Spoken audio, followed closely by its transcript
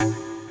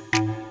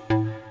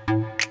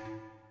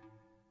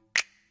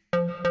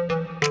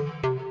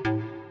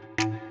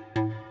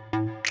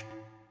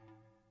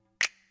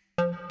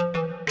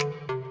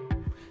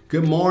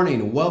Good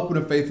morning. Welcome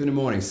to Faith in the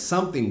Morning.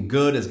 Something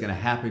good is going to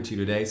happen to you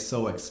today,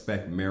 so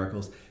expect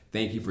miracles.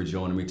 Thank you for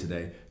joining me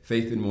today.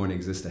 Faith in the Morning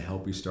exists to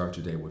help you start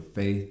your day with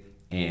faith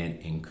and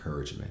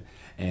encouragement.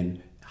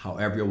 And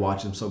however you're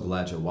watching, I'm so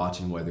glad you're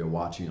watching, whether you're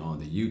watching on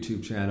the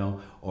YouTube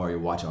channel or you're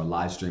watching our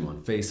live stream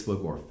on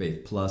Facebook or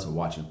Faith Plus or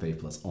watching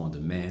Faith Plus on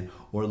demand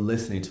or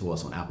listening to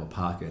us on Apple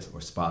Podcasts or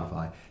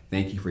Spotify.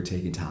 Thank you for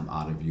taking time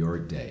out of your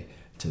day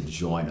to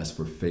join us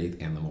for Faith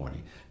in the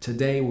Morning.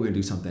 Today, we're going to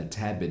do something a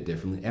tad bit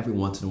differently. Every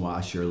once in a while,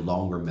 I share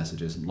longer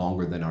messages,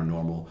 longer than our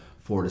normal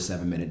 4 to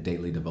 7 minute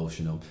daily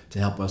devotional, to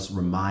help us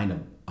remind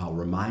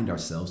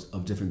ourselves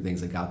of different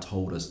things that God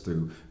told us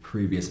through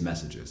previous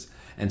messages.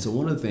 And so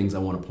one of the things I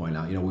want to point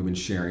out, we've been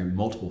sharing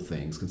multiple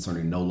things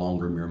concerning no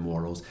longer mere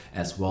mortals,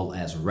 as well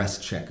as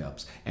rest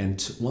checkups.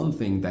 And one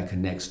thing that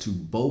connects to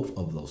both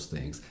of those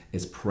things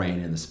is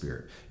praying in the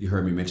Spirit. You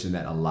heard me mention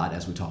that a lot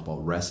as we talk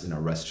about rest in our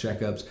rest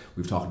checkups.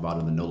 We've talked about it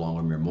in the No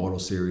Longer Mere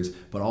Mortals series,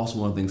 but also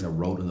one of the things I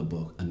wrote in the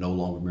book, A No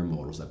Longer Mere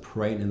Mortals, that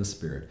praying in the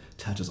Spirit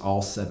touches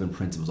all 7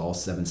 principles, all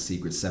 7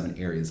 secrets, 7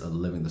 areas of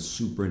living the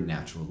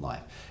supernatural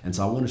life. And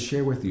so I want to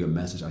share with you a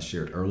message I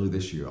shared earlier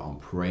this year on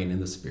praying in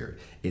the Spirit.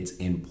 It's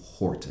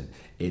important.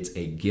 It's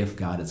a gift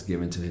God has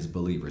given to his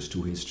believers,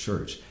 to his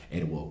church.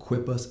 It will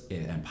equip us.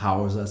 It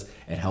empowers us.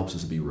 It helps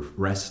us to be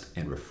rest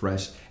and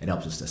refreshed. It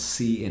helps us to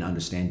see and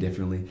understand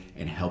differently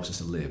and helps us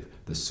to live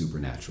the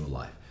supernatural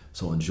life.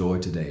 So enjoy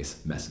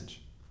today's message.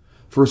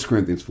 1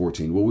 Corinthians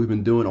 14, what we've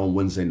been doing on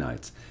Wednesday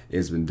nights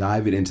is been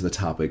diving into the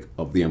topic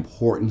of the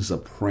importance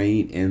of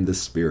praying in the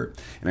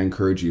Spirit. And I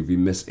encourage you, if you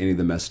missed any of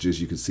the messages,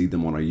 you can see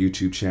them on our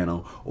YouTube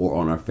channel or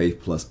on our Faith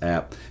Plus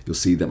app. You'll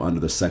see them under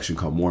the section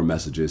called More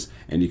Messages,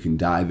 and you can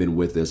dive in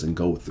with us and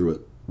go through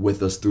it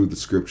with us through the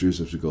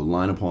scriptures as we go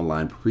line upon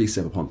line,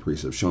 precept upon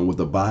precept, showing what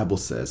the Bible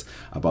says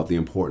about the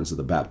importance of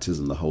the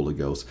baptism of the Holy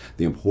Ghost,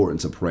 the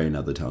importance of praying in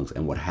other tongues,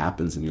 and what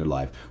happens in your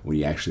life when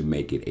you actually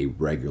make it a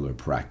regular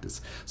practice.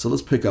 So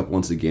let's pick up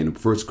once again in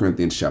 1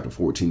 Corinthians chapter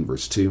 14,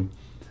 verse 2.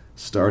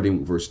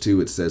 Starting verse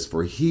 2, it says,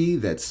 "For he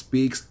that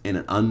speaks in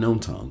an unknown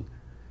tongue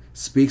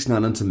speaks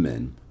not unto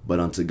men, but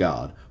unto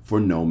God, for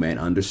no man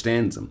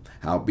understands him.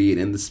 Howbeit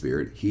in the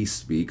Spirit he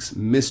speaks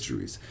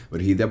mysteries.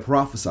 But he that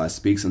prophesies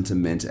speaks unto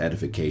men to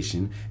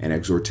edification and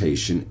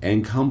exhortation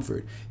and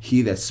comfort.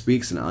 He that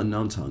speaks in an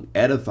unknown tongue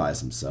edifies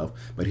himself,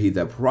 but he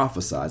that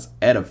prophesies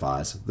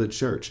edifies the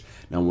church."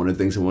 Now, one of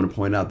the things I want to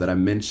point out that I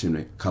mentioned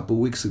a couple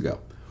weeks ago,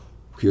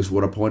 here's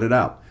what I pointed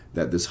out,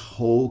 that this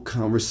whole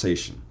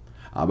conversation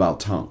about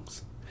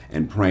tongues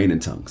and praying in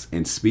tongues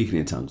and speaking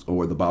in tongues, or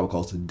what the Bible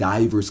calls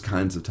diverse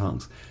kinds of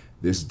tongues.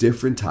 There's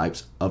different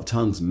types of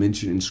tongues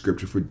mentioned in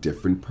Scripture for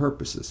different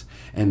purposes.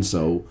 And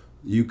so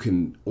you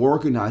can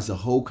organize a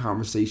whole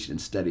conversation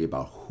and study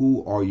about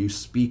who are you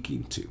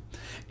speaking to.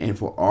 And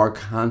for our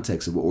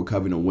context of what we're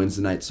covering on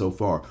Wednesday night so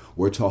far,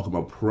 we're talking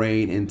about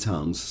praying in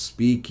tongues,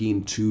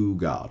 speaking to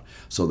God.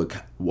 So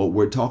what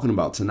we're talking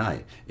about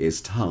tonight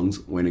is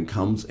tongues when it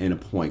comes in a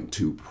point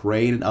to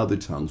praying in other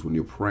tongues, when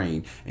you're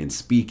praying and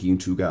speaking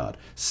to God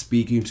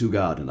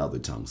in other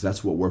tongues.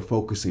 That's what we're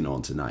focusing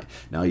on tonight.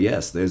 Now,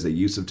 yes, there's a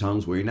use of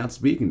tongues where you're not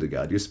speaking to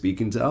God, you're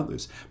speaking to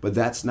others. But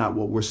that's not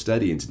what we're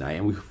studying tonight.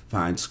 And we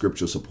find scriptural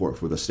support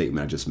for the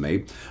statement I just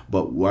made.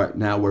 But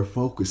now we're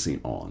focusing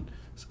on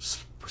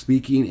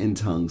speaking in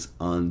tongues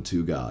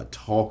unto God,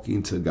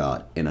 talking to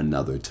God in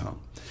another tongue.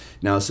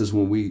 Now it says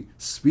when we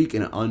speak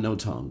in an unknown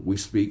tongue, we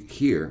speak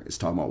here, it's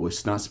talking about we're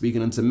not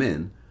speaking unto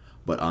men,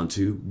 but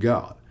unto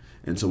God.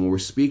 And so when we're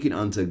speaking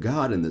unto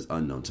God in this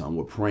unknown tongue,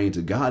 we're praying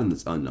to God in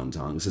this unknown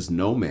tongue. It says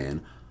no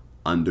man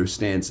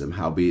understands him,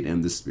 howbeit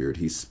in the Spirit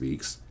he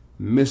speaks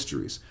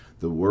mysteries.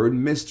 The word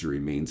mystery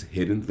means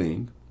hidden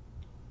thing,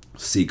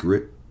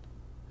 secret,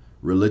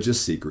 religious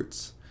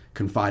secrets,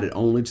 confided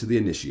only to the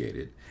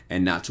initiated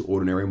and not to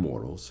ordinary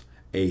mortals,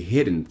 a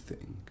hidden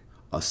thing,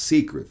 a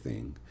secret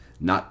thing,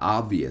 not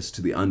obvious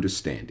to the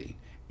understanding,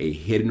 a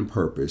hidden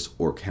purpose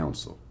or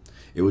counsel.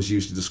 It was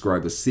used to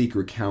describe the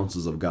secret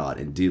counsels of God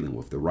in dealing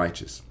with the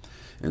righteous.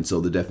 And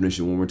so the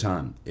definition one more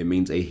time, it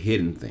means a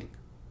hidden thing,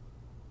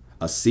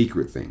 a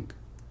secret thing,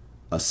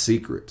 a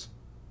secret,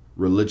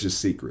 religious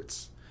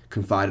secrets,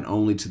 confided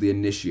only to the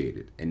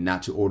initiated and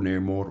not to ordinary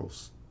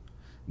mortals,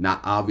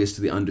 not obvious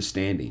to the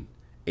understanding,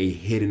 a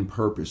hidden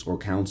purpose or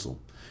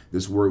counsel.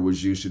 This word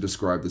was used to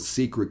describe the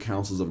secret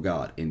counsels of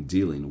God in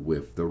dealing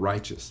with the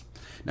righteous.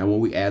 Now, when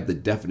we add the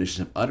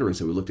definition of utterance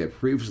that we looked at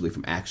previously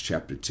from Acts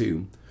chapter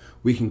 2,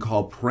 we can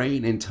call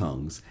praying in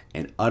tongues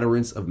an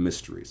utterance of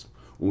mysteries.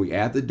 When we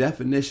add the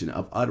definition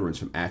of utterance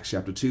from Acts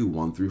chapter 2,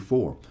 1 through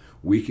 4,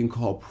 we can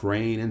call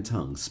praying in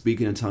tongues,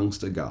 speaking in tongues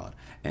to God,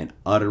 an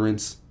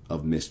utterance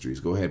of mysteries.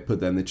 Go ahead, put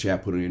that in the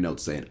chat, put it in your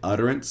notes, saying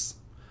utterance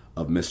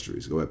of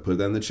mysteries. Go ahead, put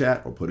that in the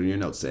chat or put it in your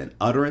notes, saying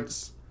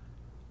utterance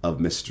of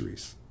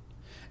mysteries.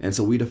 And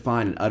so we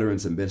define an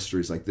utterance of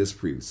mysteries like this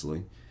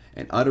previously.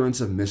 An utterance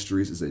of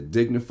mysteries is a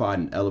dignified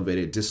and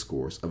elevated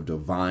discourse of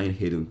divine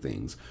hidden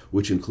things,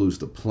 which includes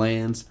the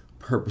plans,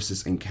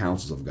 purposes, and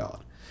counsels of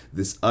God.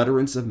 This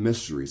utterance of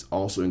mysteries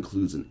also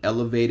includes an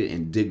elevated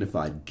and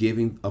dignified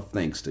giving of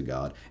thanks to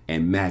God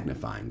and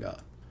magnifying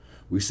God.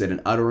 We said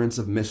an utterance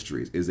of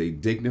mysteries is a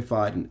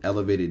dignified and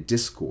elevated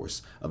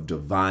discourse of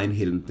divine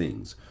hidden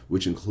things,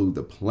 which include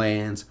the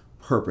plans,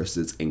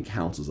 purposes, and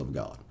counsels of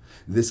God.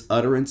 This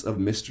utterance of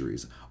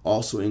mysteries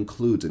also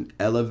includes an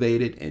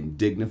elevated and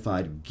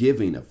dignified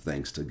giving of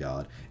thanks to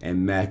God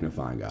and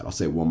magnifying God. I'll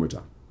say it one more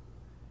time.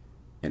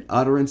 An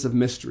utterance of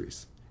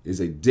mysteries is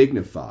a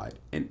dignified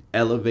and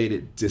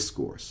elevated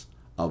discourse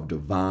of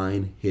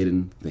divine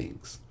hidden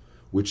things,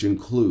 which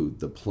include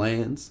the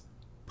plans,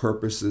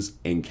 purposes,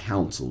 and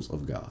counsels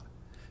of God.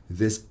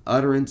 This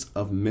utterance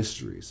of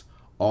mysteries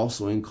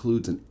also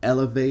includes an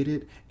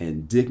elevated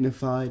and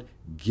dignified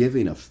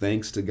giving of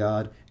thanks to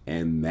God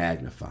and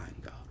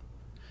magnifying God.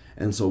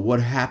 And so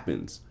what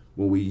happens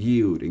when we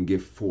yield and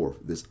give forth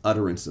this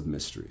utterance of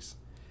mysteries?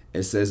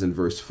 It says in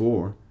verse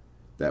 4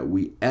 that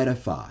we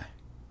edify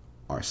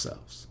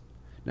ourselves.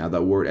 Now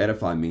that word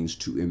edify means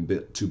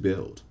to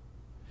build.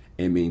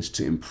 It means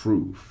to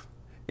improve.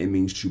 It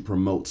means to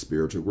promote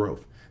spiritual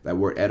growth. That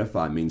word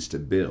edify means to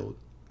build.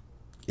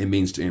 It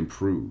means to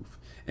improve.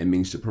 It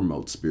means to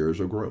promote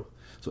spiritual growth.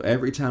 So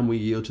every time we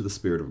yield to the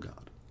Spirit of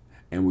God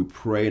and we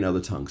pray in other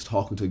tongues,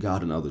 talking to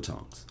God in other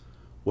tongues,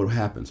 what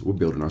happens? We're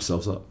building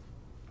ourselves up.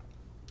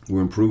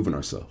 We're improving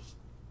ourselves.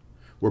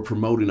 We're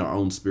promoting our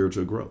own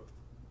spiritual growth.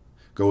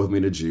 Go with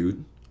me to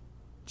Jude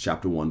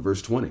chapter 1,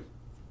 verse 20.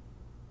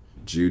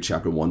 Jude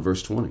chapter 1,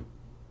 verse 20.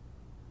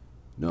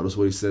 Notice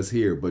what he says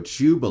here. But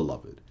you,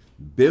 beloved,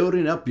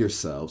 building up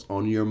yourselves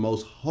on your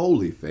most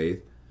holy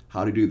faith.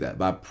 How to do that?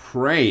 By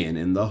praying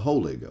in the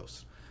Holy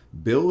Ghost.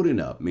 Building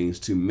up means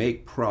to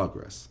make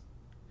progress.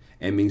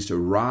 It means to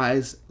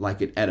rise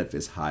like an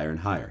edifice higher and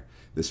higher.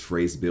 This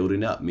phrase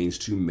building up means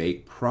to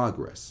make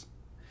progress.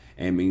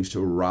 And means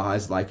to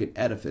rise like an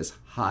edifice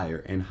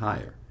higher and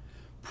higher.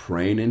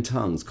 Praying in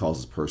tongues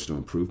causes personal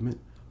improvement,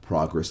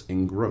 progress,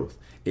 and growth.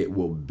 It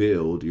will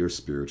build your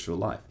spiritual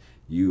life.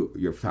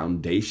 Your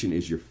foundation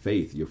is your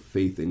faith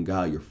in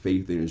God, your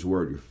faith in his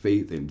word, your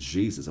faith in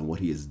Jesus and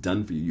what he has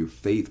done for you, your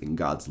faith in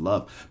God's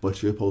love.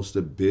 But you're supposed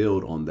to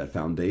build on that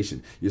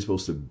foundation. You're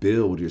supposed to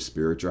build your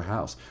spiritual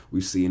house.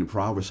 We see in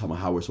Proverbs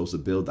how we're supposed to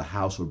build the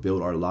house or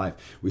build our life.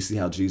 We see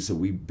how Jesus said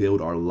we build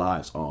our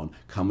lives on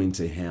coming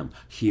to him,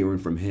 hearing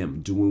from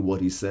him, doing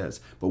what he says.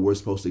 But we're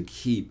supposed to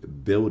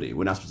keep building.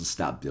 We're not supposed to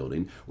stop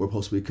building. We're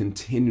supposed to be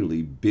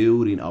continually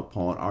building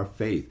upon our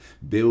faith,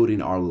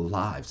 building our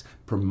lives,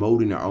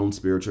 promoting our own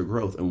spiritual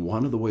growth. And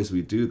one of the ways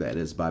we do that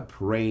is by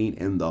praying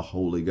in the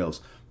Holy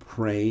Ghost.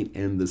 Praying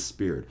in the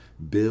Spirit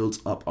builds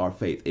up our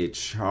faith. It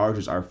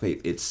charges our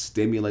faith. It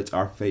stimulates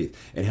our faith.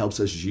 It helps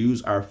us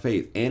use our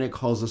faith, and it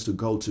causes us to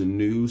go to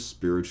new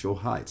spiritual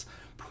heights.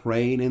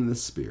 Praying in the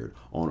Spirit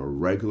on a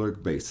regular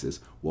basis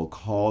will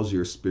cause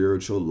your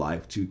spiritual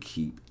life to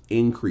keep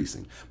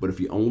increasing. But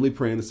if you only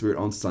pray in the Spirit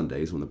on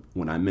Sundays,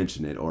 when I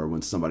mention it, or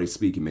when somebody's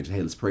speaking, mention,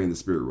 hey, let's pray in the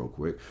Spirit real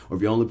quick, or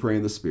if you only pray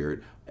in the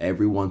Spirit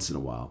every once in a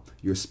while,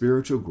 your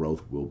spiritual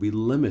growth will be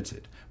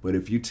limited. But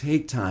if you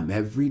take time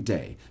every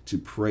day to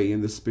pray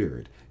in the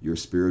Spirit, your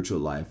spiritual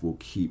life will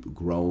keep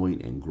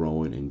growing and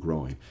growing and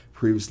growing.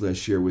 Previously, I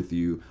shared with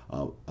you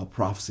a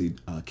prophecy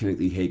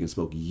Kenneth E. Hagin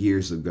spoke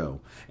years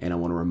ago, and I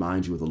want to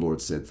remind you what the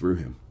Lord said through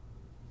him.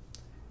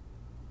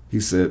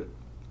 He said,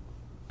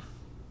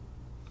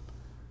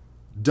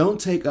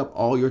 don't take up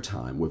all your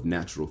time with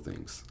natural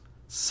things.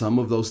 Some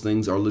of those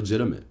things are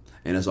legitimate,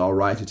 and it's all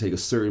right to take a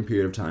certain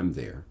period of time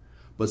there.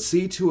 But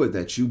see to it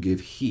that you give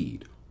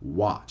heed,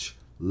 watch,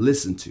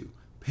 listen to,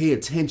 pay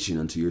attention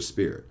unto your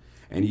spirit,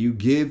 and you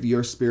give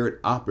your spirit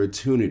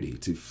opportunity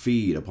to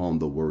feed upon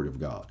the word of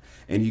God.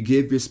 And you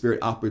give your spirit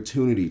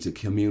opportunity to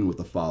commune with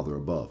the Father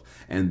above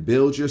and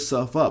build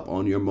yourself up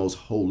on your most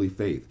holy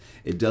faith.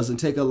 It doesn't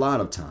take a lot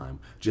of time,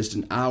 just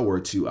an hour or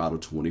two out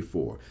of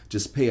 24.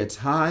 Just pay a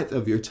tithe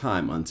of your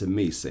time unto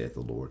me, saith the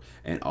Lord,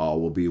 and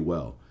all will be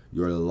well.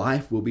 Your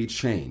life will be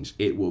changed.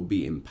 It will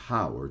be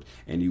empowered,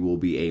 and you will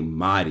be a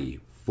mighty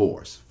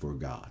force for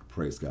God.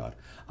 Praise God.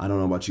 I don't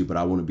know about you, but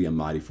I want to be a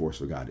mighty force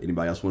for God.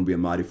 Anybody else want to be a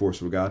mighty force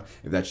for God?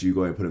 If that's you,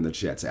 go ahead and put it in the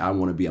chat. Say, I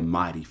want to be a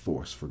mighty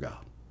force for God.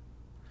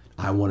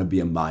 I want to be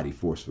a mighty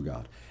force for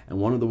God. And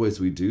one of the ways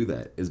we do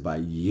that is by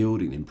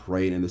yielding and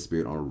praying in the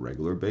Spirit on a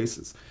regular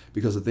basis.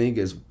 Because the thing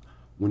is,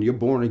 when you're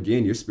born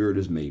again, your spirit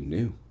is made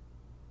new.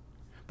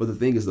 But the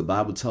thing is, the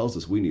Bible tells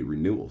us we need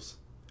renewals.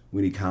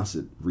 We need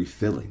constant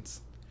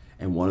refillings.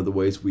 And one of the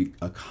ways we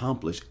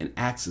accomplish and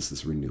access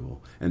this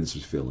renewal and this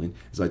refilling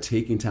is by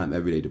taking time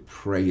every day to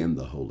pray in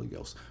the Holy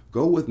Ghost.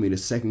 Go with me to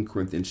 2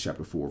 Corinthians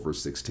chapter 4,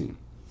 verse 16.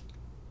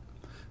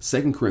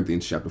 2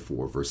 Corinthians chapter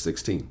 4, verse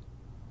 16.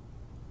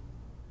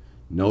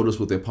 Notice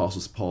what the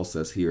Apostle Paul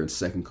says here in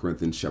 2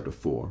 Corinthians chapter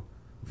 4,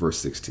 verse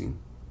 16.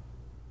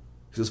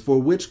 He says, for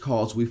which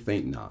cause we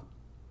faint not,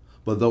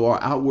 but though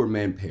our outward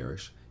man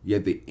perish,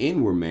 yet the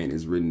inward man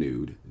is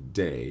renewed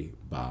day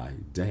by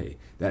day.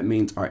 That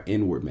means our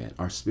inward man,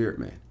 our spirit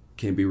man,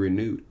 can be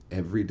renewed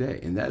every day.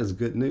 And that is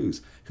good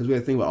news, because we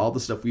have to think about all the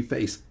stuff we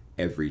face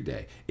every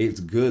day. It's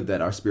good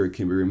that our spirit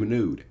can be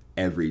renewed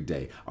every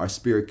day. Our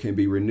spirit can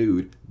be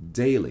renewed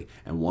daily.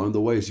 And one of the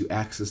ways you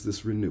access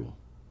this renewal,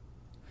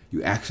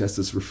 you access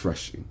this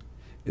refreshing,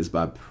 is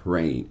by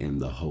praying in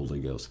the Holy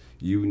Ghost.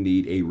 You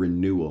need a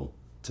renewal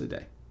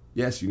today.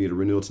 Yes, you need a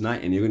renewal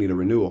tonight, and you're going to need a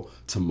renewal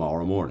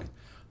tomorrow morning.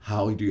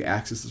 How do you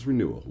access this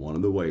renewal? One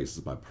of the ways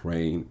is by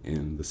praying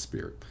in the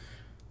Spirit.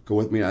 Go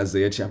with me to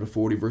Isaiah chapter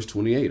 40, verse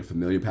 28, a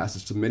familiar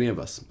passage to many of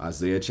us.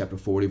 Isaiah chapter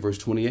 40, verse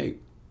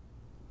 28.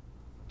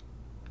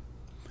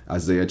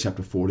 Isaiah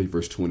chapter 40,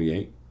 verse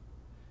 28. It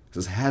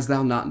says, Hast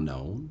thou not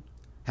known,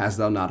 hast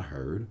thou not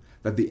heard,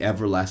 that the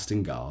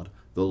everlasting God,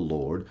 the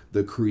Lord,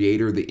 the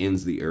creator of the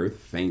ends of the earth,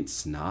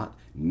 faints not,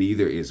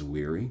 neither is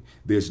weary.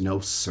 There's no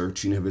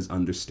searching of his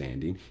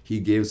understanding. He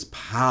gives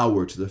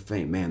power to the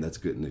faint. Man, that's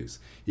good news.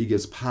 He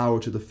gives power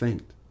to the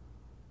faint.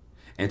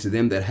 And to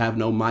them that have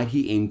no might,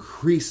 he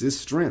increases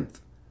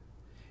strength.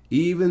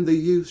 Even the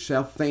youth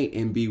shall faint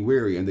and be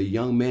weary, and the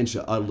young men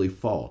shall utterly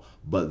fall.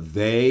 But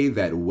they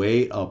that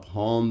wait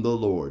upon the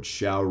Lord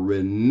shall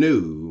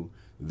renew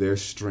their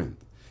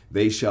strength.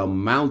 They shall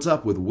mount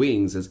up with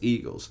wings as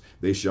eagles.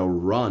 They shall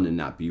run and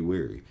not be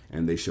weary,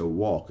 and they shall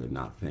walk and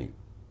not faint.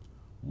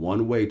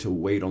 One way to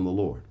wait on the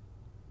Lord,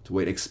 to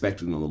wait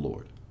expecting on the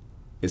Lord,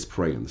 is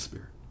pray in the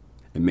Spirit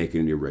and make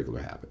it your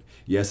regular habit.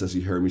 Yes, as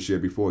you heard me share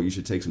before, you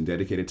should take some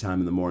dedicated time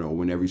in the morning or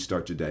whenever you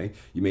start your day.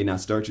 You may not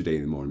start your day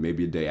in the morning.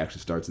 Maybe your day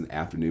actually starts in the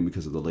afternoon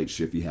because of the late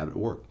shift you have at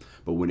work.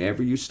 But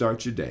whenever you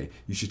start your day,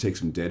 you should take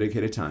some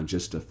dedicated time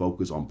just to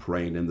focus on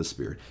praying in the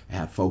Spirit and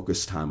have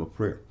focused time of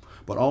prayer.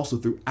 But also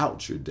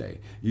throughout your day,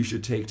 you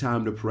should take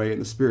time to pray in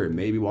the Spirit.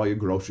 Maybe while you're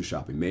grocery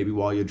shopping, maybe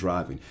while you're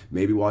driving,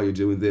 maybe while you're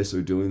doing this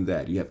or doing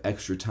that. You have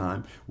extra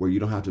time where you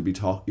don't have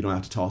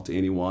to talk to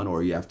anyone,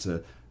 or you have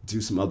to do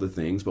some other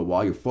things, but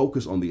while you're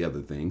focused on the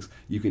other things,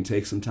 you can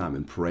take some time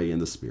and pray in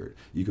the Spirit.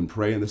 You can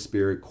pray in the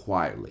Spirit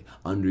quietly,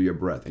 under your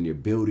breath, and you're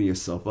building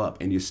yourself up,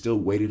 and you're still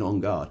waiting on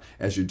God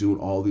as you're doing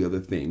all the other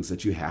things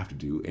that you have to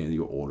do in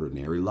your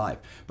ordinary life.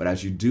 But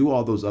as you do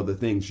all those other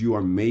things, you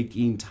are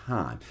making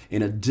time,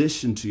 in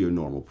addition to your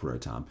normal prayer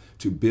time,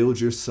 to build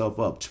yourself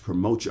up, to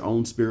promote your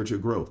own spiritual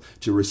growth,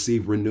 to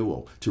receive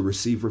renewal, to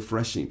receive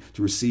refreshing,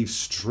 to receive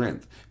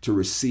strength, to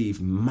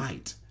receive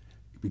might.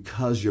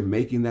 Because you're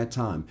making that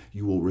time,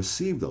 you will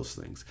receive those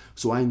things.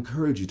 So I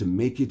encourage you to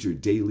make it your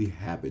daily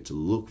habit to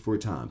look for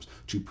times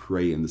to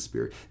pray in the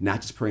Spirit.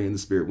 Not just pray in the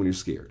Spirit when you're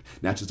scared.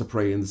 Not just to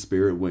pray in the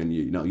Spirit when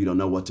you don't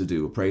know what to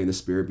do. Or pray in the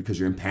Spirit because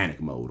you're in panic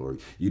mode or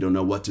you don't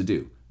know what to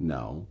do.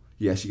 No.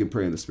 Yes, you can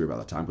pray in the Spirit all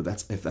the time, but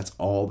if that's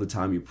all the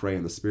time you pray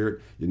in the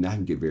Spirit, you're not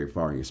going to get very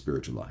far in your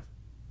spiritual life.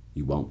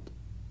 You won't.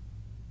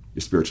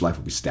 Your spiritual life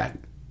will be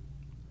stagnant.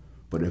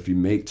 But if you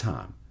make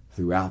time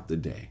throughout the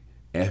day,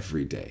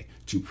 every day,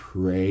 to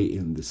pray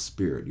in the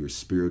Spirit, your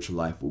spiritual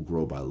life will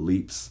grow by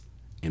leaps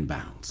and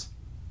bounds.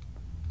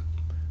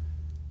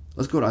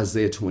 Let's go to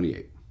Isaiah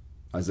 28.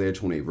 Isaiah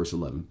 28, verse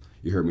 11.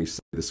 You heard me say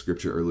the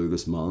scripture earlier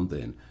this month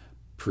and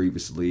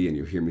previously, and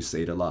you'll hear me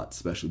say it a lot,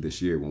 especially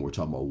this year when we're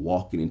talking about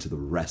walking into the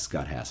rest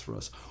God has for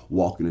us,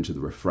 walking into the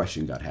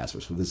refreshing God has for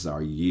us. So this is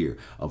our year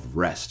of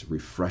rest,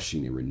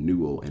 refreshing, and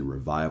renewal and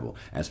revival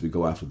as we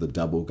go after the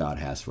double God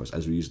has for us,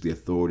 as we use the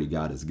authority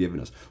God has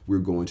given us. We're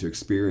going to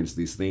experience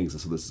these things.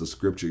 And so this is a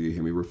scripture you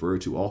hear me refer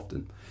to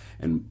often.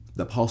 And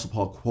the Apostle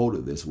Paul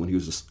quoted this when he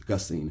was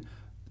discussing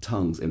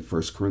tongues in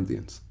 1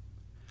 Corinthians.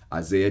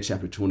 Isaiah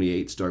chapter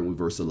 28, starting with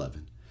verse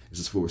 11. It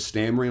says, For with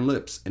stammering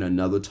lips and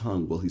another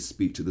tongue will he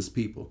speak to this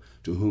people,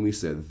 to whom he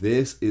said,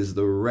 This is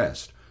the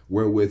rest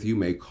wherewith you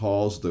may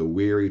cause the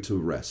weary to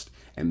rest,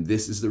 and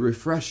this is the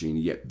refreshing,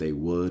 yet they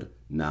would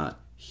not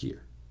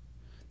hear.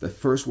 The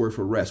first word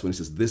for rest, when it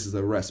says this is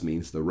the rest,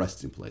 means the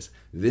resting place.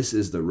 This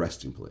is the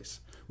resting place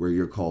where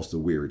you're caused the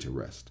weary to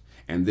rest.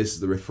 And this is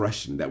the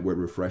refreshing. That word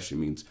refreshing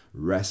means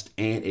rest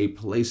and a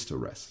place to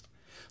rest.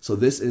 So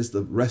this is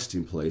the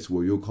resting place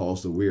where you'll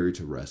cause the weary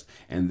to rest.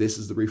 And this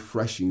is the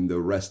refreshing,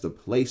 the rest, the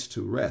place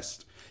to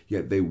rest.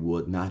 Yet they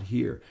would not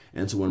hear.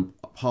 And so when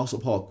Apostle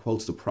Paul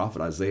quotes the prophet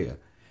Isaiah,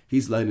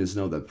 he's letting us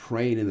know that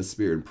praying in the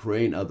Spirit and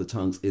praying in other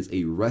tongues is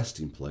a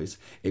resting place.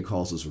 It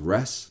causes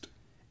rest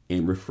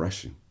and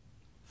refreshing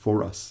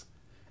for us.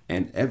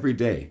 And every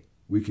day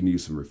we can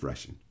use some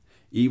refreshing.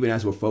 Even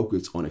as we're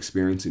focused on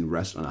experiencing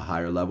rest on a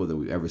higher level than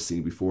we've ever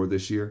seen before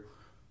this year,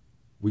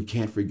 we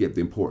can't forget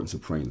the importance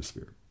of praying in the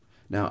Spirit.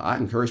 Now, I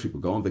encourage people,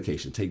 go on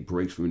vacation, take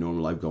breaks from your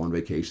normal life, go on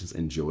vacations,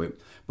 enjoy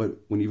it. But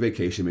when you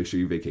vacation, make sure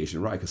you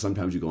vacation right, because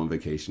sometimes you go on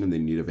vacation and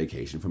then you need a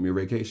vacation from your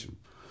vacation.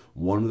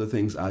 One of the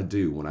things I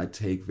do when I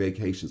take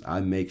vacations,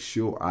 I make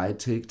sure I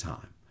take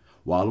time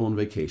while I'm on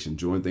vacation,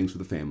 enjoying things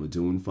with the family,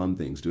 doing fun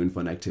things, doing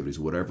fun activities,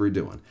 whatever you're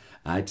doing.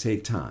 I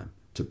take time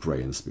to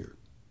pray in the Spirit.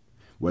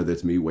 Whether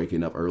it's me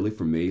waking up early,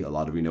 for me, a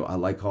lot of you know I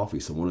like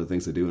coffee. So one of the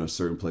things I do in a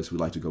certain place we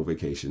like to go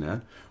vacation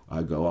at,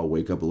 I'll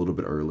wake up a little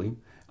bit early.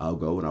 I'll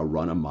go and I'll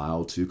run a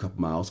mile to a couple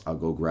miles. I'll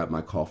go grab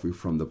my coffee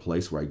from the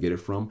place where I get it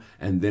from,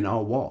 and then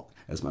I'll walk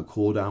as my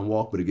cool down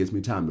walk, but it gives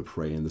me time to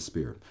pray in the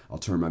Spirit. I'll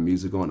turn my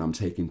music on. I'm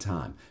taking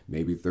time,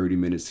 maybe 30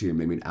 minutes here,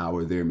 maybe an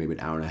hour there, maybe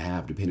an hour and a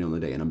half, depending on the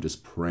day. And I'm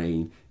just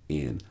praying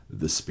in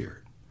the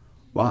Spirit.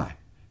 Why?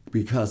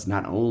 Because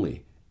not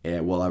only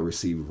will I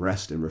receive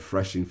rest and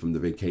refreshing from the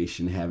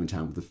vacation, having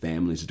time with the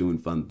families, doing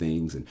fun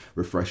things and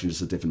refreshing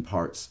just at different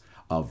parts,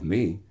 of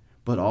me,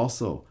 but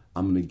also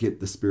I'm going to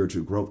get the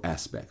spiritual growth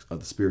aspects of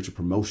the spiritual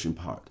promotion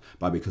part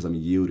because I'm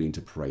yielding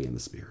to pray in the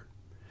Spirit.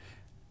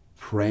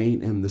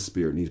 Praying in the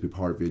Spirit needs to be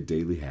part of your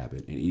daily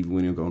habit. And even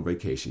when you're going on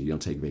vacation, you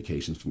don't take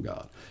vacations from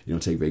God. You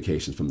don't take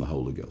vacations from the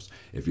Holy Ghost.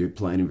 If you're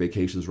planning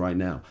vacations right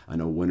now, I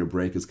know winter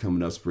break is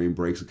coming up, spring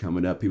breaks are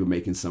coming up, people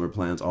making summer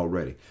plans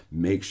already.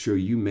 Make sure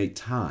you make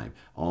time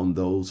on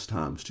those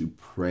times to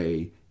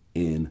pray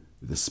in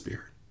the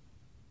Spirit.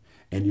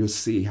 And you'll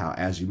see how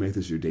as you make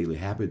this your daily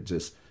habit,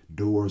 just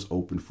doors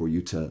open for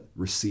you to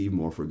receive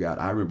more for God.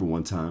 I remember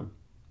one time,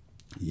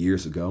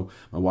 years ago,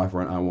 my wife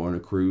and I were on a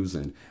cruise,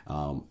 and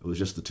it was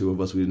just the two of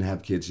us. We didn't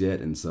have kids yet,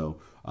 and so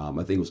I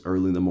think it was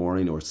early in the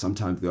morning or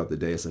sometime throughout the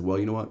day. I said, well,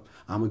 you know what?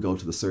 I'm gonna go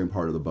to the certain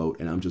part of the boat,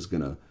 and I'm just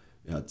gonna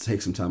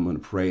take some time. I'm gonna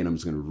pray, and I'm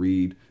just gonna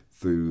read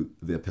through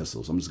the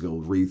epistles. I'm just gonna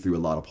read through a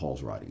lot of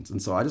Paul's writings.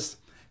 And so I just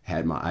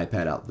had my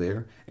iPad out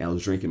there, and I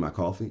was drinking my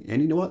coffee.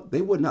 And you know what?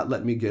 They would not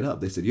let me get up.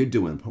 They said, you're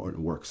doing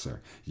important work, sir.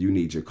 You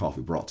need your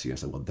coffee brought to you. I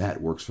said, well,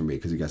 that works for me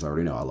because you guys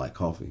already know I like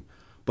coffee.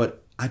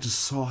 But I just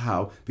saw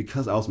how,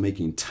 because I was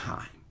making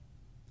time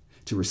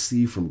to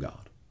receive from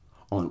God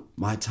on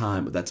my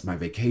time, that's my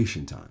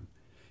vacation time,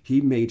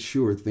 He made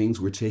sure things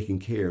were taken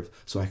care of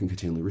so I can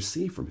continually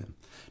receive from Him.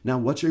 Now,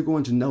 what you're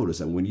going to notice,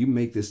 that when you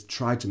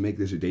try to make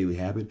this your daily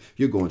habit,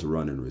 you're going to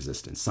run into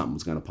resistance.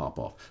 Something's going to pop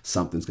off.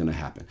 Something's going to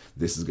happen.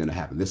 This is going to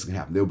happen. This is going to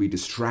happen. There'll be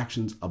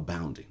distractions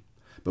abounding.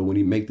 But when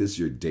you make this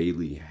your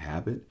daily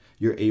habit,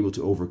 you're able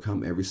to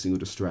overcome every single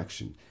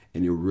distraction,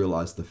 and you'll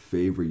realize the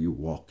favor you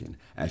walk in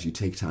as you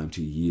take time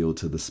to yield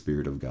to the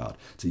Spirit of God.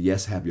 To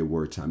yes, have your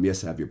word time.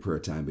 Yes, have your prayer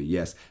time. But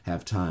yes,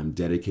 have time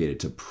dedicated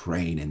to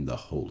praying in the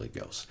Holy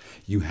Ghost.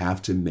 You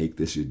have to make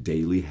this your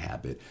daily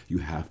habit. You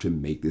have to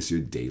make this your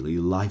daily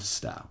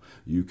lifestyle.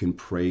 You can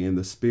pray in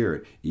the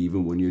Spirit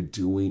even when you're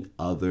doing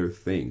other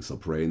things. So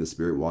pray in the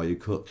Spirit while you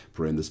cook.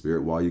 Pray in the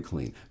Spirit while you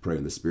clean. Pray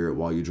in the Spirit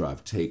while you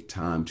drive. Take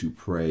time to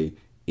pray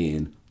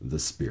in the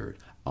Spirit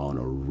on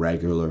a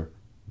regular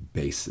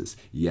basis.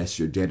 Yes,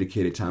 your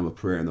dedicated time of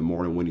prayer in the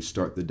morning when you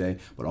start the day,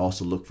 but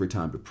also look for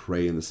time to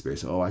pray in the Spirit.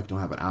 So, I don't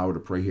have an hour to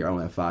pray here. I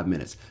only have 5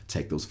 minutes.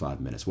 Take those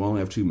 5 minutes. Well, I only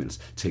have 2 minutes.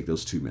 Take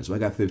those 2 minutes. Well, I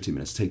got 15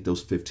 minutes. Take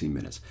those 15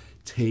 minutes.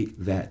 Take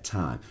that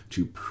time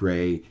to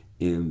pray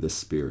in the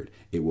Spirit.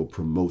 It will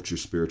promote your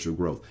spiritual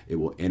growth. It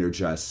will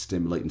energize,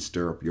 stimulate, and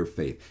stir up your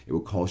faith. It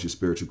will cause your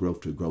spiritual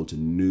growth to grow to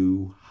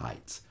new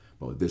heights.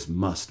 But this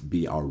must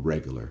be our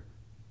regular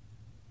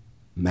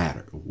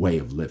way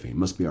of living. It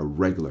must be our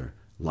regular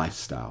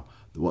lifestyle.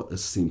 What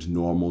seems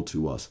normal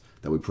to us,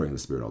 that we pray in the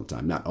Spirit all the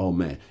time. Not, oh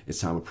man, it's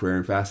time of prayer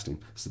and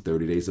fasting. It's the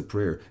 30 days of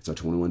prayer. It's our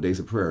 21 days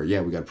of prayer.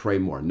 Yeah, we got to pray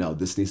more. No,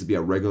 this needs to be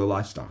a regular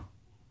lifestyle.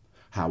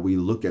 How we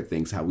look at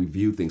things, how we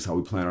view things, how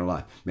we plan our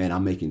life. Man,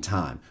 I'm making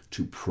time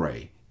to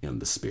pray in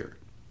the Spirit.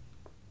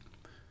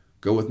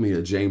 Go with me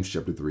to James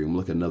chapter 3 and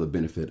we'll look at another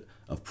benefit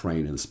of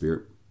praying in the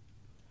Spirit.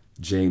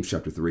 James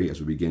chapter 3 as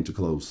we begin to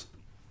close.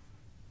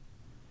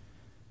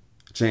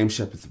 James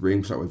chapter 3,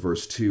 we'll start with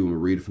verse 2, and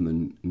we'll read it from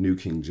the New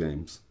King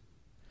James.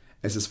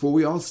 It says, for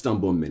we all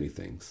stumble in many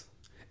things.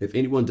 If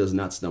anyone does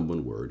not stumble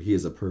in word, he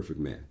is a perfect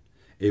man,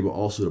 able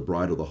also to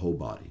bridle the whole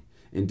body.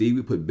 Indeed,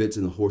 we put bits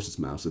in the horses'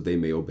 mouths so that they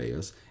may obey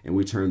us, and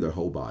we turn their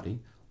whole body.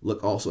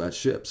 Look also at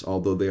ships.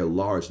 Although they are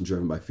large and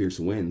driven by fierce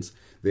winds,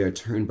 they are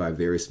turned by a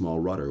very small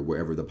rudder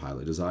wherever the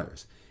pilot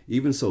desires.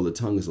 Even so, the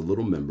tongue is a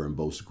little member and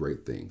boasts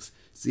great things.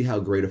 See how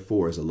great a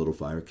forest a little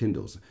fire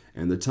kindles.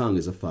 And the tongue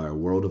is a fire,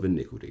 world of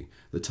iniquity.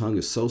 The tongue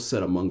is so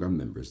set among our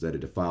members that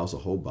it defiles the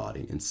whole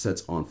body and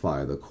sets on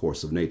fire the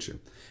course of nature.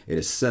 It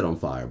is set on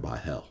fire by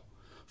hell.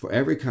 For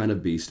every kind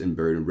of beast and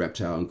bird and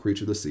reptile and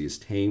creature of the sea is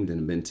tamed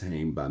and been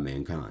tamed by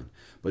mankind.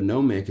 But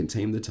no man can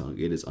tame the tongue.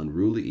 It is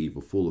unruly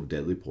evil, full of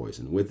deadly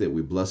poison. With it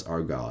we bless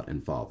our God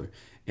and Father,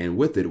 and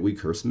with it we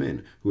curse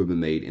men, who have been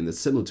made in the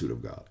similitude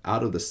of God.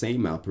 Out of the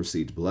same mouth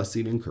proceeds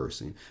blessing and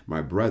cursing.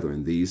 My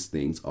brethren, these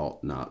things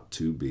ought not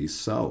to be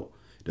so.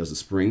 Does a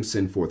spring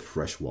send forth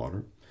fresh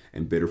water,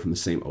 and bitter from the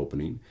same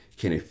opening?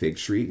 Can a fig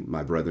tree,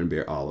 my brethren,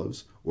 bear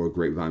olives, or a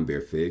grapevine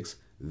bear figs?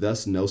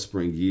 Thus no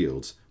spring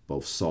yields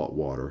both salt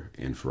water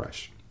and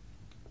fresh.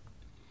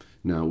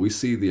 Now, we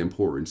see the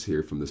importance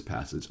here from this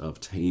passage of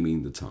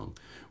taming the tongue.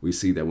 We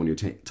see that when your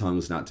tongue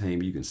is not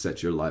tamed, you can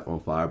set your life on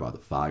fire by the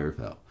fire of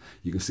hell.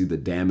 You can see the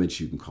damage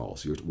you can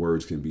cause. Your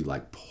words can be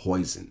like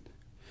poison.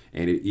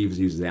 And it even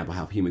uses the example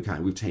how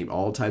humankind, we've tamed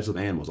all types of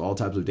animals, all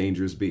types of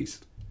dangerous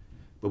beasts.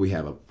 But we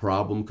have a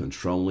problem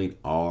controlling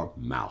our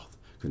mouth,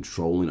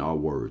 controlling our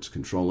words,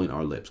 controlling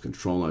our lips,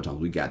 controlling our tongue.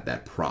 We got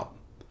that problem.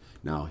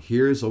 Now,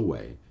 here's a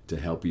way to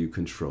help you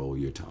control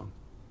your tongue.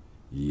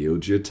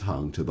 Yield your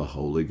tongue to the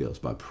Holy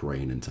Ghost by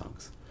praying in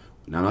tongues.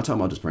 Now, I'm not talking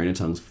about just praying in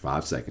tongues for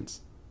 5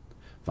 seconds,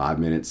 5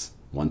 minutes,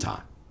 one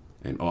time.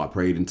 And, I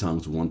prayed in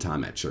tongues one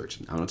time at church.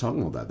 I'm not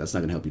talking about that. That's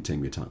not going to help you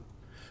tame your tongue.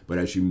 But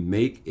as you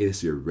make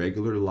it your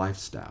regular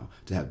lifestyle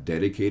to have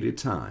dedicated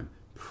time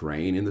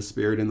praying in the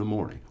Spirit in the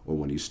morning or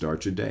when you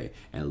start your day,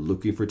 and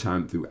looking for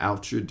time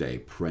throughout your day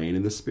praying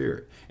in the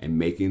Spirit and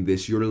making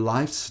this your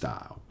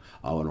lifestyle,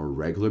 on a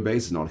regular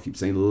basis. And I keep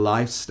saying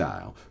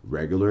lifestyle,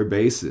 regular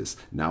basis,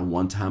 not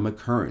one-time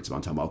occurrence.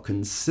 I'm talking about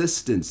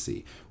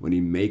consistency. When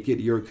you make it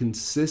your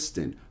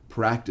consistent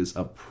practice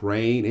of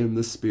praying in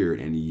the Spirit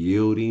and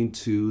yielding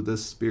to the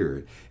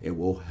Spirit, it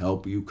will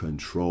help you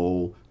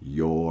control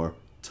your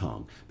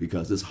tongue,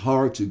 because it's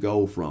hard to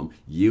go from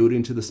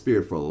yielding to the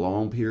Spirit for a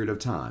long period of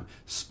time,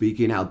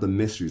 speaking out the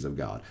mysteries of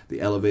God,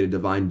 the elevated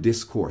divine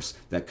discourse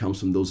that comes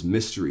from those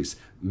mysteries,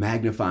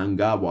 magnifying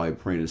God while you're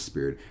praying in the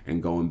Spirit,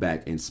 and going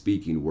back and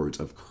speaking words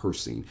of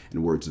cursing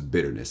and words of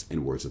bitterness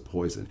and words of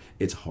poison.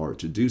 It's hard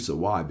to do so.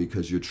 Why?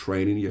 Because you're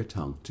training your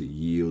tongue to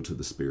yield to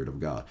the Spirit of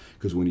God.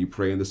 Because when you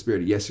pray in the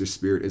Spirit, yes, your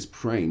spirit is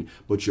praying,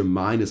 but your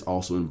mind is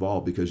also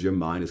involved, because your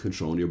mind is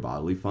controlling your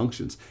bodily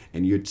functions,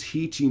 and you're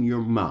teaching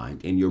your mind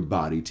and your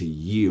body to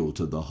yield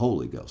to the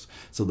Holy Ghost.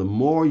 So the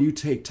more you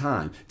take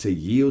time to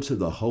yield to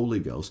the Holy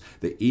Ghost,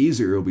 the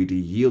easier it will be to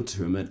yield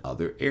to Him in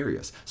other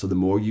areas. So the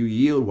more you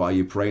yield while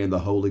you pray in the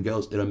Holy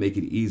Ghost, it'll make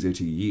it easier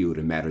to yield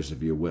in matters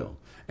of your will,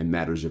 and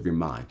matters of your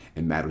mind,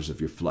 and matters of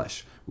your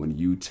flesh, when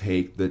you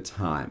take the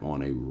time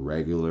on a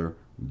regular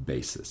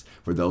basis.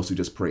 For those who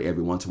just pray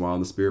every once in a while in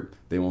the Spirit,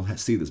 they won't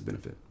see this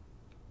benefit.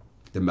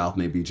 Their mouth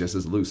may be just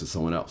as loose as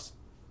someone else.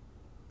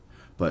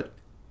 But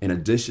in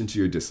addition to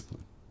your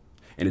discipline,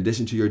 in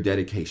addition to your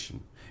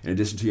dedication, in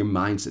addition to your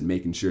mindset,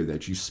 making sure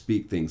that you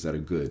speak things that are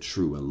good,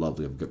 true, and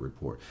lovely, of good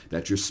report,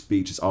 that your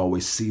speech is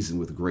always seasoned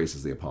with grace,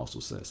 as the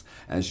apostle says.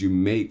 As you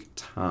make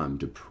time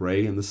to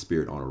pray in the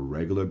Spirit on a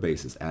regular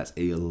basis as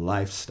a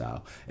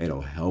lifestyle,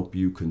 it'll help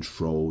you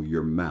control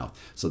your mouth,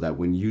 so that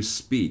when you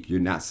speak,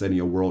 you're not setting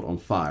your world on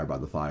fire by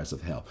the fires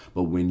of hell.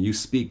 But when you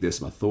speak, there's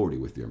some authority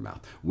with your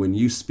mouth. When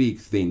you speak,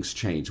 things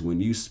change.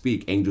 When you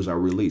speak, angels are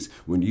released.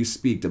 When you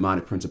speak,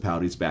 demonic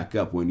principalities back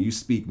up. When you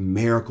speak,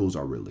 miracles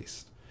are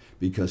released,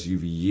 because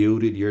you've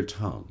yielded your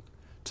tongue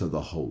to the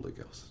Holy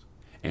Ghost.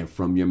 And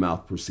from your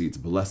mouth proceeds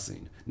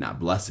blessing, not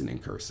blessing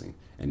and cursing,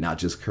 and not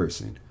just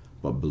cursing,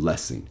 but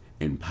blessing,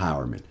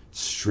 empowerment,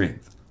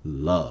 strength,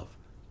 love,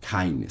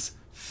 kindness,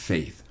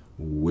 faith,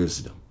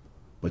 wisdom.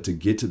 But to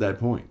get to that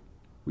point,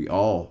 we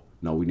all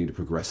know we need to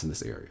progress in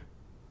this area.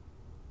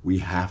 We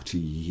have to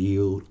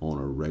yield on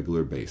a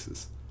regular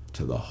basis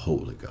to the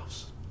Holy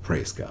Ghost.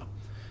 Praise God.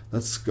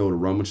 Let's go to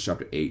Romans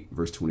chapter 8,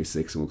 verse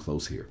 26, and we'll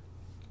close here.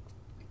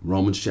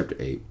 Romans chapter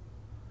 8,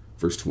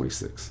 verse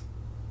 26.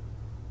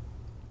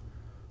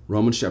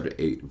 Romans chapter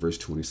 8, verse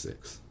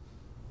 26.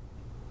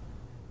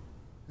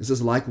 It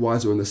says,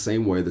 likewise, or in the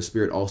same way, the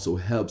Spirit also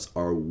helps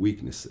our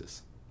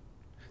weaknesses.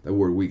 That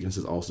word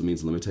weaknesses also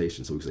means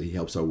limitations. So we say He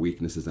helps our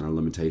weaknesses and our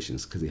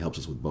limitations, because He helps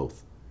us with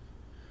both.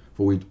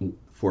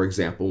 For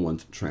example, one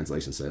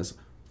translation says,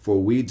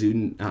 for we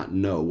do not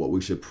know what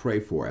we should pray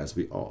for as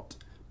we ought,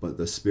 but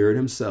the Spirit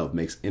Himself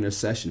makes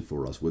intercession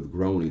for us with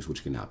groanings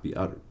which cannot be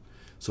uttered.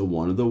 So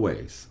one of the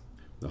ways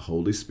the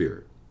Holy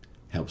Spirit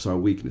helps our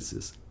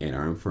weaknesses and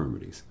our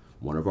infirmities,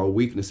 one of our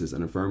weaknesses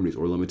and infirmities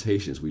or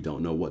limitations, we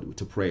don't know what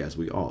to pray as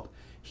we ought.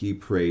 He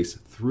prays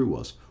through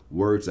us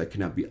words that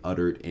cannot be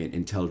uttered in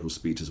intelligible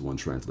speech, as one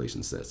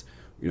translation says.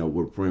 You know,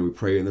 we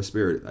pray in the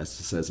Spirit, as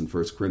it says in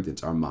 1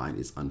 Corinthians, our mind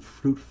is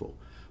unfruitful.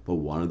 But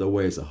one of the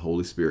ways the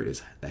Holy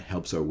Spirit that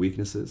helps our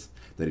weaknesses,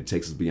 that He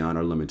takes us beyond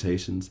our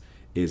limitations,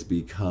 is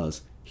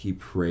because He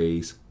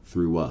prays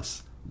through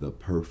us the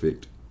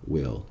perfect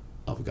will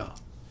of God.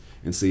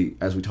 And see,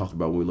 as we talked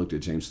about when we looked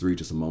at James 3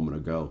 just a moment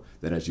ago,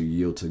 that as you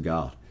yield to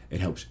God,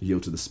 it helps you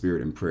yield to the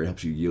Spirit in prayer. It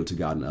helps you yield to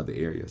God in other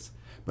areas.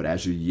 But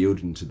as you're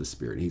yielding to the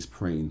Spirit, He's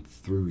praying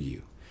through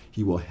you.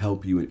 He will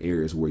help you in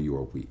areas where you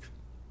are weak.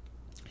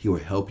 He will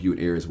help you in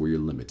areas where you're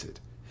limited.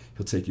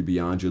 He'll take you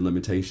beyond your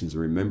limitations.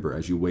 And remember,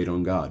 as you wait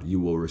on God, you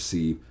will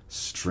receive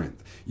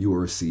strength. You will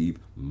receive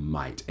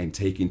might. And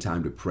taking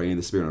time to pray in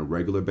the Spirit on a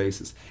regular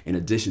basis, in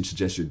addition to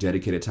just your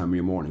dedicated time in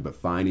your morning, but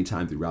finding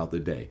time throughout the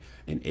day,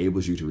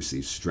 enables you to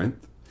receive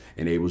strength,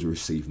 enables you to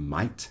receive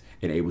might,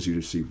 enables you to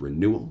receive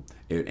renewal,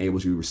 it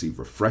enables you to receive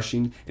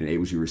refreshing, it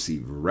enables you to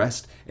receive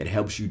rest. It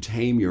helps you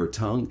tame your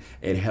tongue.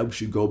 It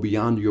helps you go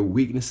beyond your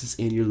weaknesses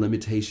and your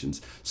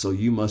limitations. So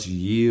you must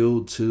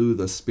yield to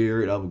the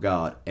Spirit of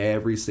God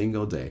every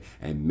single day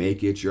and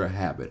make it your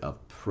habit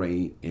of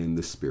praying in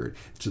the Spirit,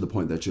 to the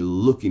point that you're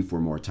looking for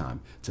more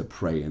time to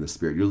pray in the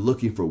Spirit. You're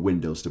looking for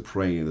windows to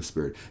pray in the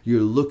Spirit. You're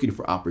looking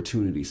for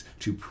opportunities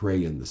to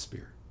pray in the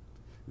Spirit.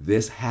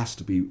 This has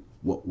to be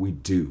what we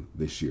do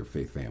this year,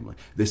 Faith Family.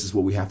 This is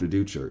what we have to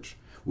do, church.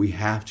 We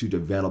have to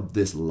develop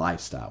this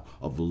lifestyle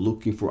of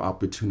looking for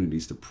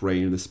opportunities to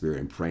pray in the Spirit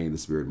and pray in the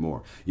Spirit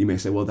more. You may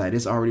say, well, that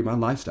is already my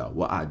lifestyle.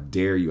 Well, I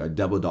dare you. I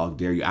double dog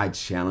dare you. I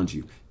challenge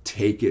you.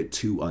 Take it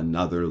to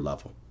another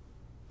level.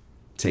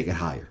 Take it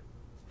higher.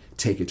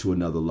 Take it to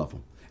another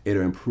level.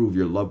 It'll improve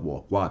your love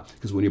walk. Why?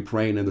 Because when you're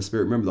praying in the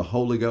Spirit, remember, the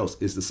Holy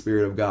Ghost is the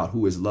Spirit of God,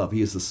 who is love.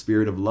 He is the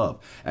Spirit of love.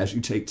 As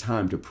you take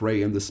time to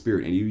pray in the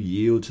Spirit and you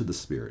yield to the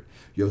Spirit,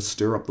 you'll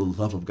stir up the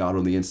love of God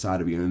on the inside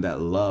of you, and that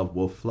love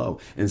will flow.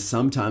 And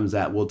sometimes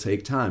that will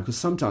take time, because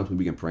sometimes we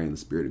begin praying in the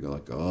Spirit and go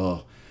like,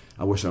 oh,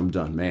 I wish I'm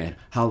done. Man,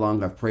 how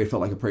long I've prayed,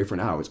 felt like I prayed for an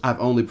hour.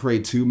 I've only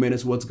prayed 2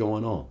 minutes. What's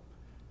going on?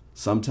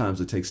 Sometimes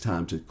it takes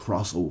time to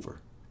cross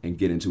over and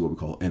get into what we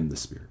call in the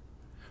Spirit.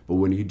 But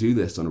when you do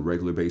this on a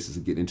regular basis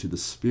and get into the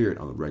Spirit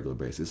on a regular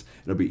basis,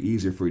 it'll be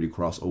easier for you to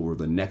cross over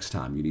the next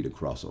time you need to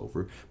cross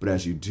over. But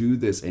as you do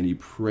this and you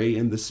pray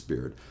in the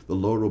Spirit, the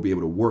Lord will be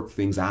able to work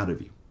things out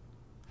of you.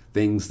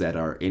 Things that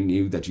are in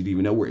you that you didn't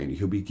even know were in you.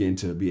 He'll begin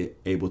to be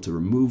able to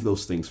remove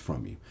those things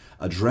from you,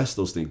 address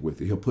those things with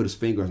you. He'll put his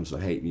finger on and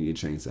say, hey, you need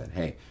to change that.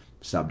 Hey,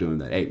 stop doing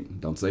that. Hey,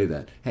 don't say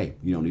that. Hey,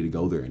 you don't need to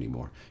go there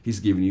anymore. He's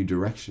giving you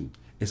direction.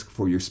 It's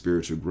for your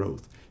spiritual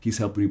growth. He's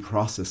helping you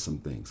process some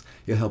things.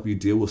 He'll help you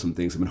deal with some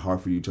things that have been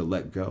hard for you to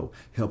let go.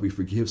 Help you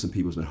forgive some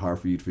people it's been hard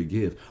for you to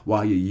forgive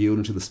while you're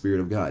yielding to the Spirit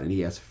of God. And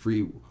he has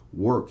free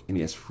work and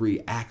he has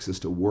free access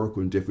to work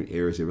in different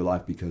areas of your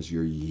life because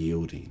you're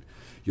yielding.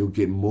 You'll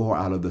get more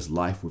out of this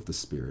life with the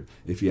Spirit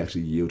if you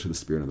actually yield to the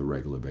Spirit on a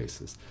regular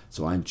basis.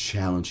 So I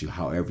challenge you,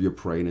 however you're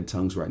praying in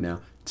tongues right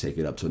now, take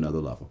it up to another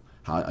level.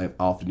 How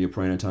often you're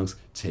praying in tongues,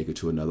 take it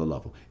to another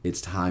level.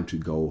 It's time to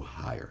go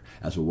higher.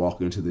 As we're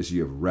walking into this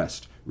year of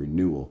rest,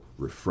 renewal,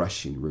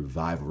 refreshing,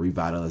 revival,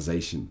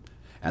 revitalization,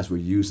 as we're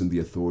using the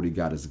authority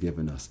God has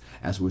given us,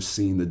 as we're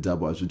seeing the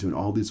double, as we're doing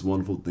all these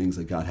wonderful things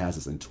that God has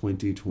us in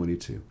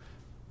 2022,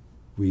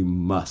 we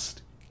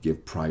must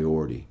give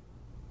priority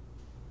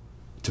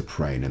to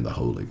praying in the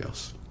Holy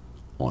Ghost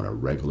on a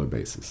regular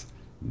basis,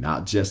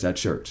 not just at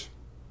church,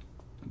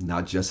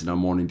 not just in our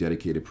morning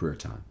dedicated prayer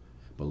time,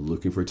 but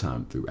looking for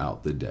time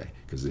throughout the day.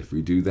 Because if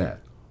we do that,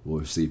 we'll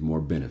receive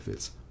more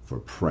benefits for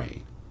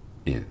praying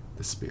in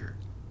the Spirit.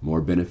 More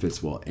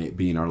benefits will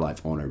be in our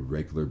life on a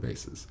regular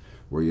basis,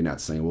 where you're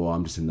not saying, well,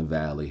 I'm just in the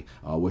valley.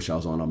 I wish I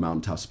was on a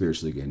mountaintop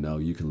spiritually again. No,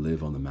 you can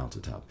live on the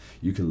mountaintop.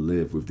 You can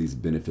live with these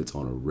benefits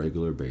on a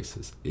regular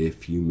basis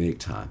if you make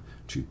time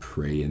to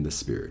pray in the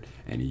Spirit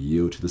and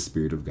yield to the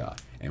Spirit of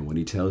God. And when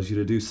he tells you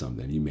to do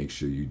something, you make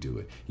sure you do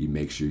it. You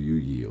make sure you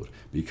yield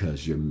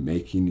because you're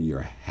making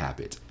your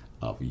habit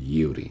of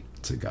yielding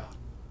to God.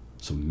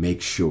 So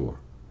make sure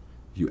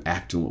you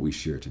act on what we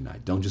share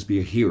tonight. Don't just be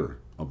a hearer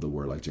of the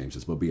word like James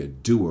says, but be a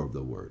doer of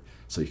the word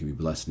so you can be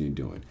blessed in your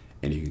doing.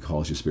 And you can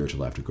cause your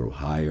spiritual life to grow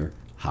higher,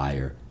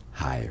 higher,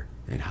 higher,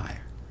 and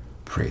higher.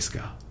 Praise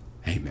God.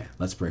 Amen.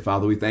 Let's pray.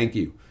 Father, we thank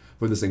you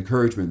for this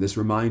encouragement, this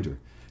reminder.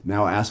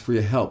 Now I ask for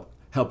your help.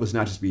 Help us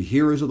not just be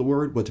hearers of the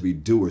word, but to be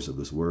doers of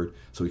this word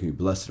so we can be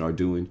blessed in our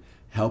doing.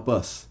 Help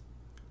us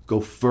go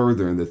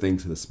further in the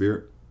things of the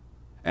Spirit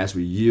as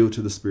we yield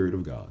to the Spirit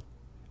of God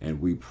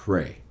and we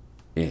pray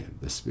in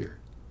the Spirit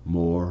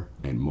more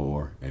and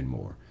more and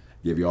more.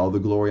 Give you all the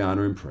glory,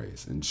 honor, and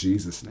praise in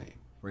Jesus' name.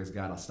 Praise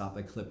God. I'll stop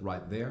that clip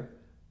right there.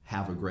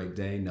 Have a great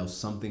day. Know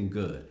something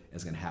good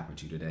is going to happen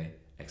to you today.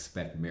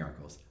 Expect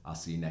miracles. I'll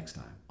see you next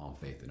time on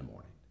Faith in the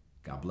Morning.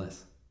 God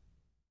bless.